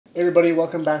Hey everybody,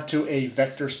 welcome back to a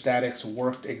vector statics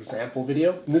worked example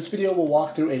video. In this video we'll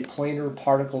walk through a planar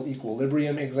particle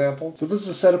equilibrium example. So this is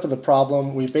the setup of the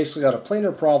problem. We've basically got a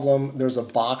planar problem. There's a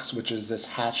box, which is this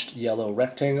hatched yellow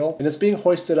rectangle, and it's being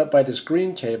hoisted up by this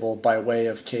green cable by way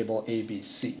of cable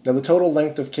ABC. Now the total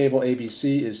length of cable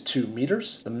ABC is 2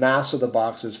 meters. The mass of the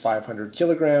box is 500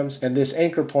 kilograms, and this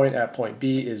anchor point at point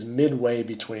B is midway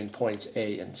between points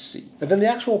A and C. And then the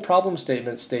actual problem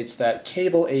statement states that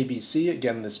cable ABC,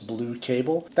 again this blue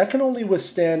cable, that can only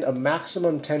withstand a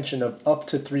maximum tension of up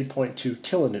to 3.2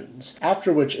 kilonewtons,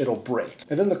 after which it'll break.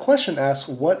 And then the question asks,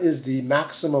 what is the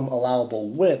maximum allowable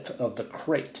width of the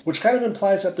crate? Which kind of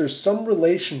implies that there's some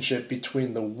relationship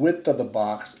between the width of the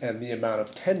box and the amount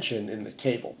of tension in the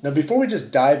cable. Now before we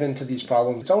just dive into these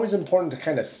problems, it's always important to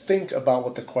kind of think about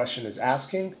what the question is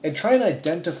asking and try and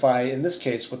identify, in this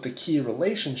case, what the key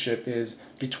relationship is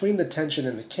between the tension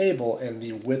in the cable and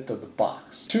the width of the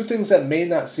box. Two things that may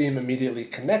not seem immediately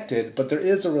connected, but there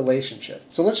is a relationship.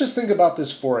 So let's just think about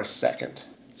this for a second.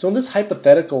 So in this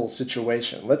hypothetical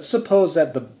situation, let's suppose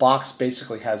that the box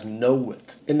basically has no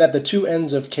width, and that the two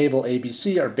ends of cable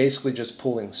ABC are basically just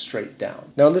pulling straight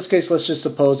down. Now in this case, let's just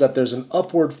suppose that there's an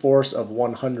upward force of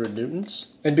 100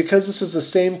 newtons, and because this is the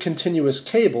same continuous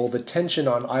cable, the tension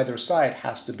on either side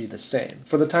has to be the same.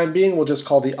 For the time being, we'll just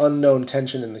call the unknown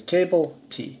tension in the cable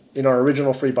T. In our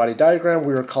original free body diagram,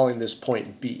 we were calling this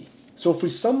point B. So if we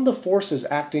sum the forces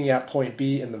acting at point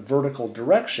B in the vertical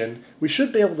direction, we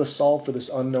should be able to solve for this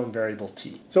unknown variable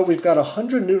T. So we've got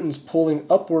 100 newtons pulling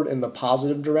upward in the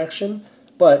positive direction,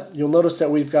 but you'll notice that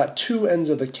we've got two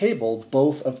ends of the cable,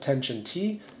 both of tension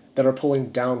T, that are pulling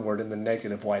downward in the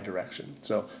negative y direction.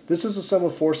 So this is the sum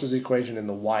of forces equation in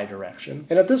the y direction.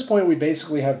 And at this point, we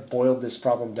basically have boiled this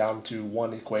problem down to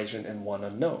one equation and one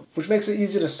unknown, which makes it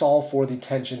easy to solve for the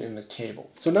tension in the cable.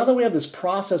 So now that we have this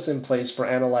process in place for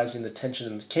analyzing the tension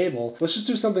in the cable, let's just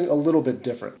do something a little bit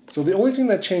different. So the only thing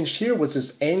that changed here was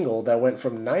this angle that went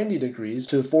from 90 degrees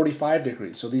to 45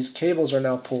 degrees. So these cables are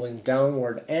now pulling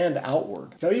downward and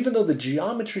outward. Now, even though the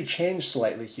geometry changed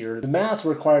slightly here, the math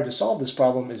required to solve this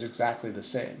problem is exactly the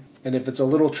same. And if it's a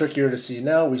little trickier to see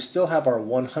now, we still have our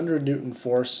 100 Newton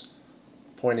force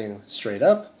pointing straight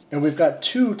up, and we've got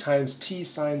 2 times T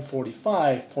sine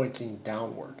 45 pointing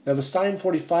downward. Now the sine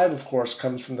 45, of course,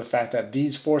 comes from the fact that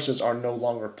these forces are no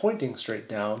longer pointing straight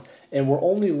down, and we're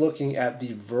only looking at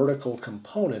the vertical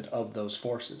component of those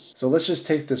forces. So let's just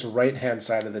take this right-hand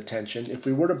side of the tension. If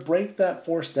we were to break that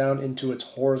force down into its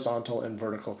horizontal and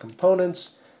vertical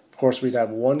components, of course we'd have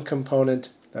one component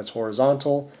that's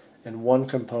horizontal, and one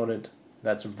component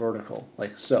that's vertical,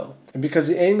 like so. And because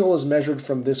the angle is measured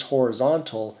from this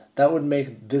horizontal, that would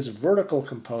make this vertical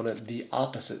component the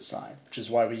opposite side, which is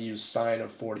why we use sine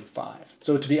of 45.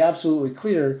 So to be absolutely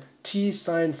clear, T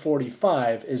sine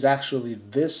 45 is actually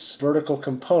this vertical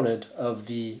component of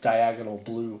the diagonal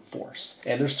blue force.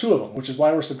 And there's 2 of them, which is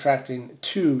why we're subtracting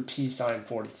 2 T sine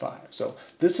 45. So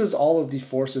this is all of the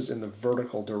forces in the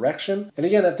vertical direction. And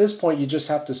again, at this point, you just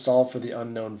have to solve for the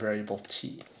unknown variable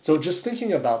T. So just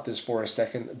thinking about this for a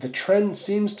second, the trend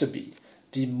seems to be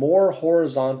the more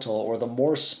horizontal or the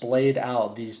more splayed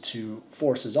out these two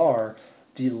forces are,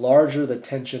 the larger the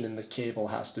tension in the cable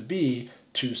has to be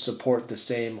to support the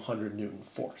same 100 Newton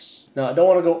force. Now, I don't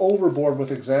want to go overboard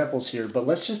with examples here, but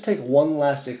let's just take one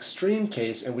last extreme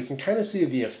case and we can kind of see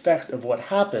the effect of what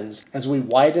happens as we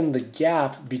widen the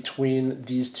gap between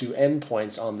these two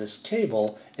endpoints on this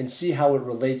cable and see how it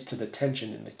relates to the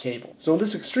tension in the cable. So in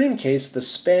this extreme case, the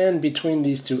span between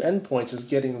these two endpoints is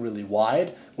getting really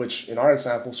wide, which in our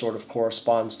example sort of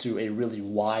corresponds to a really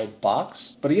wide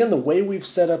box. But again, the way we've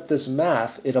set up this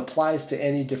math, it applies to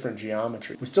any different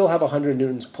geometry. We still have 100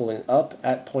 newtons pulling up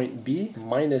at point B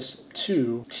minus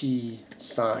 2 T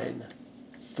sine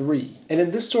 3. And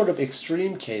in this sort of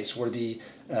extreme case where the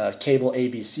cable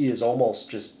ABC is almost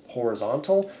just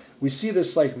horizontal, we see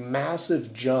this like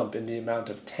massive jump in the amount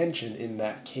of tension in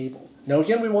that cable. Now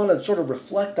again, we want to sort of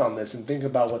reflect on this and think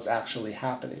about what's actually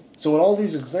happening. So in all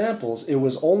these examples, it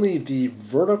was only the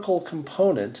vertical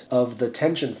component of the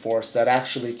tension force that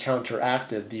actually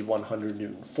counteracted the 100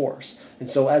 Newton force. And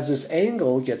so as this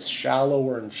angle gets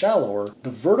shallower and shallower, the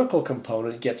vertical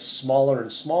component gets smaller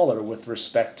and smaller with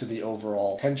respect to the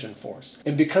overall tension force.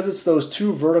 And because it's those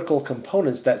two vertical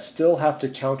components that still have to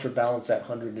counterbalance that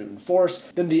 100 Newton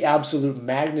force, then the absolute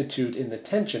magnitude in the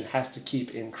tension has to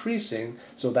keep increasing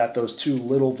so that those two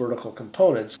little vertical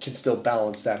components can still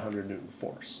balance that 100 Newton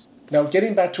force. Now,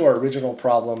 getting back to our original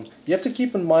problem, you have to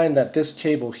keep in mind that this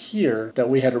cable here that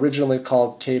we had originally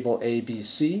called cable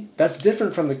ABC, that's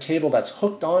different from the cable that's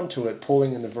hooked onto it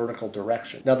pulling in the vertical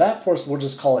direction. Now that force, we'll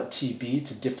just call it TB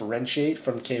to differentiate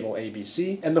from cable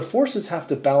ABC, and the forces have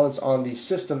to balance on the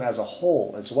system as a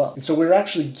whole as well. And so we're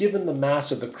actually given the mass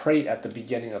of the crate at the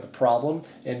beginning of the problem,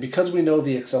 and because we know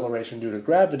the acceleration due to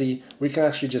gravity, we can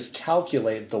actually just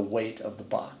calculate the weight of the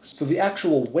box. So the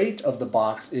actual weight of the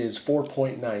box is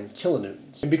 4.9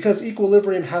 kilonewtons. And because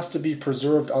equilibrium has to be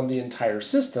preserved on the entire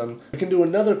system, we can do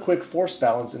another quick force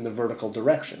balance in the vertical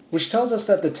direction, which tells us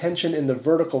that the tension in the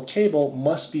vertical cable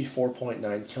must be 4.9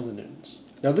 kilonewtons.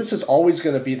 Now this is always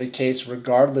going to be the case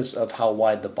regardless of how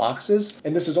wide the box is,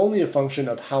 and this is only a function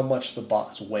of how much the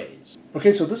box weighs.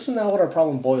 Okay, so this is now what our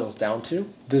problem boils down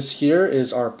to. This here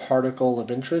is our particle of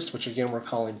interest, which again we're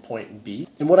calling point B.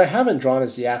 And what I haven't drawn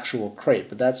is the actual crate,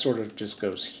 but that sort of just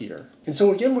goes here. And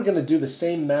so again we're going to do the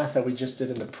same math that we just did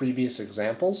in the previous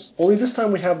examples, only this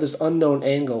time we have this unknown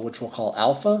angle, which we'll call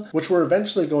alpha, which we're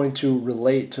eventually going to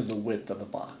relate to the width of the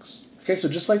box. Okay, so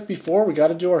just like before, we got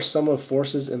to do our sum of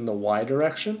forces in the y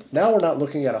direction. Now we're not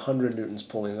looking at 100 newtons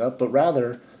pulling up, but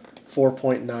rather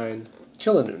 4.9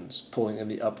 kilonewtons pulling in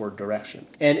the upward direction.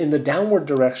 And in the downward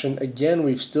direction, again,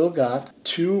 we've still got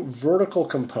two vertical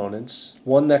components,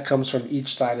 one that comes from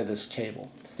each side of this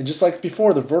cable. And just like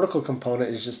before, the vertical component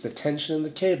is just the tension in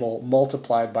the cable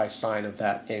multiplied by sine of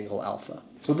that angle alpha.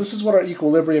 So this is what our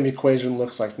equilibrium equation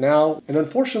looks like now, and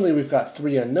unfortunately we've got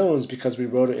three unknowns because we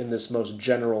wrote it in this most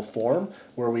general form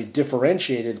where we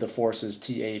differentiated the forces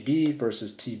TAB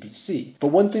versus TBC. But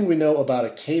one thing we know about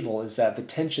a cable is that the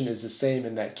tension is the same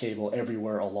in that cable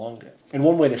everywhere along it. And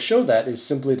one way to show that is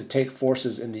simply to take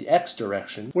forces in the x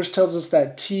direction, which tells us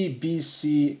that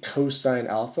TBC cosine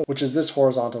alpha, which is this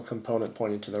horizontal component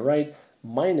pointing to the right,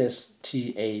 minus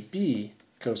TAB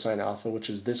cosine alpha, which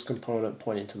is this component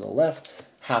pointing to the left,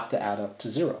 have to add up to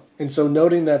 0. And so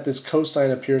noting that this cosine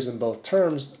appears in both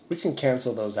terms, we can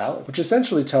cancel those out, which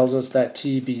essentially tells us that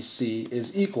TBC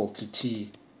is equal to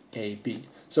TAB.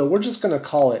 So we're just going to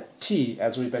call it T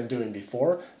as we've been doing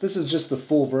before. This is just the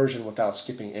full version without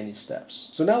skipping any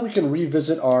steps. So now we can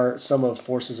revisit our sum of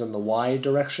forces in the y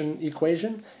direction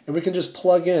equation, and we can just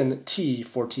plug in T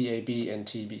for TAB and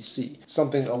TBC,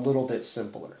 something a little bit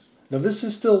simpler. Now this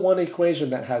is still one equation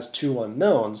that has two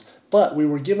unknowns, but we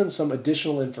were given some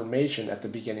additional information at the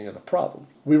beginning of the problem.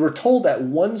 We were told at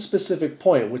one specific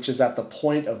point, which is at the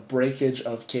point of breakage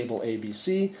of cable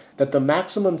ABC, that the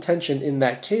maximum tension in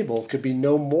that cable could be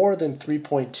no more than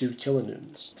 3.2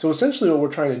 kilonewtons. So essentially what we're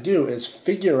trying to do is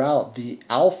figure out the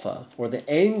alpha, or the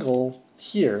angle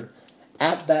here,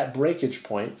 at that breakage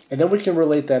point, and then we can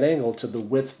relate that angle to the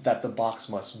width that the box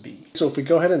must be. So if we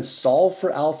go ahead and solve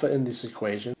for alpha in this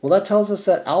equation, well, that tells us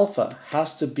that alpha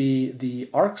has to be the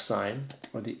arc sine,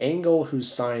 or the angle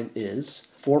whose sine is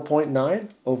 4.9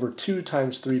 over 2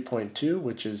 times 3.2,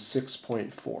 which is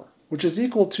 6.4, which is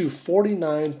equal to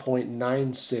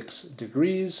 49.96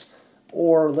 degrees,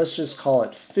 or let's just call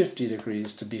it 50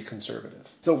 degrees to be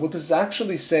conservative. So what this is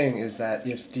actually saying is that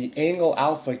if the angle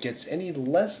alpha gets any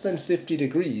less than 50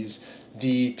 degrees,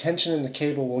 the tension in the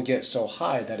cable will get so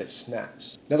high that it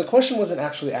snaps. Now the question wasn't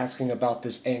actually asking about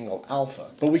this angle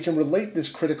alpha, but we can relate this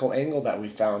critical angle that we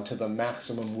found to the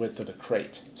maximum width of the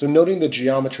crate. So noting the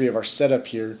geometry of our setup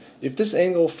here, if this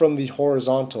angle from the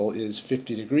horizontal is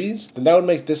 50 degrees, then that would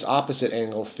make this opposite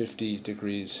angle 50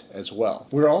 degrees as well.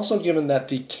 We're also given that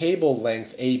the cable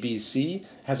length ABC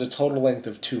has a total length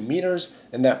of 2 meters,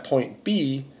 and that point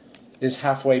B is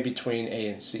halfway between A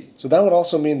and C. So that would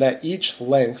also mean that each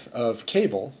length of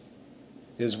cable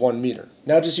is 1 meter.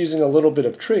 Now just using a little bit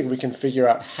of trig, we can figure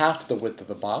out half the width of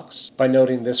the box by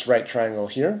noting this right triangle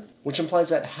here, which implies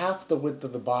that half the width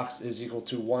of the box is equal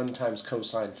to 1 times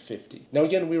cosine 50. Now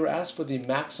again, we were asked for the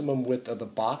maximum width of the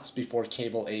box before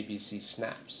cable ABC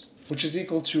snaps, which is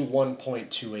equal to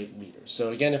 1.28 meters.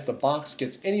 So again, if the box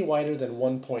gets any wider than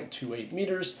 1.28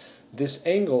 meters, this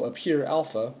angle up here,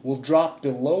 alpha, will drop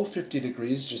below 50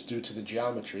 degrees just due to the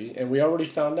geometry, and we already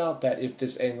found out that if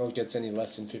this angle gets any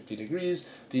less than 50 degrees,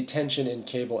 the tension in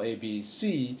cable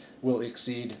ABC will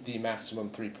exceed the maximum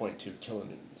 3.2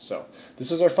 kilonewtons. So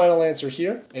this is our final answer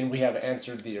here, and we have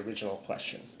answered the original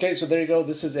question. Okay, so there you go.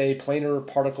 This is a planar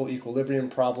particle equilibrium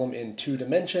problem in 2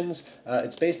 dimensions.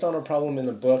 It's based on a problem in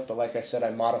the book, but like I said, I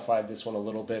modified this one a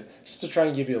little bit just to try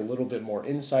and give you a little bit more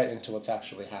insight into what's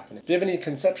actually happening. If you have any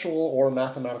conceptual or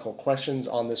mathematical questions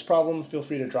on this problem, feel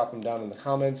free to drop them down in the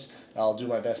comments. I'll do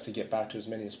my best to get back to as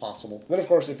many as possible. And then, of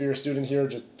course, if you're a student here,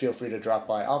 just feel free to drop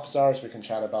by office hours. We can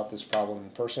chat about this problem in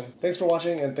person. Thanks for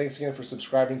watching, and thanks again for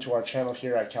subscribing to our channel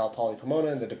here at Cal Poly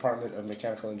Pomona in the Department of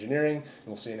Mechanical Engineering, and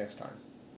we'll see you next time.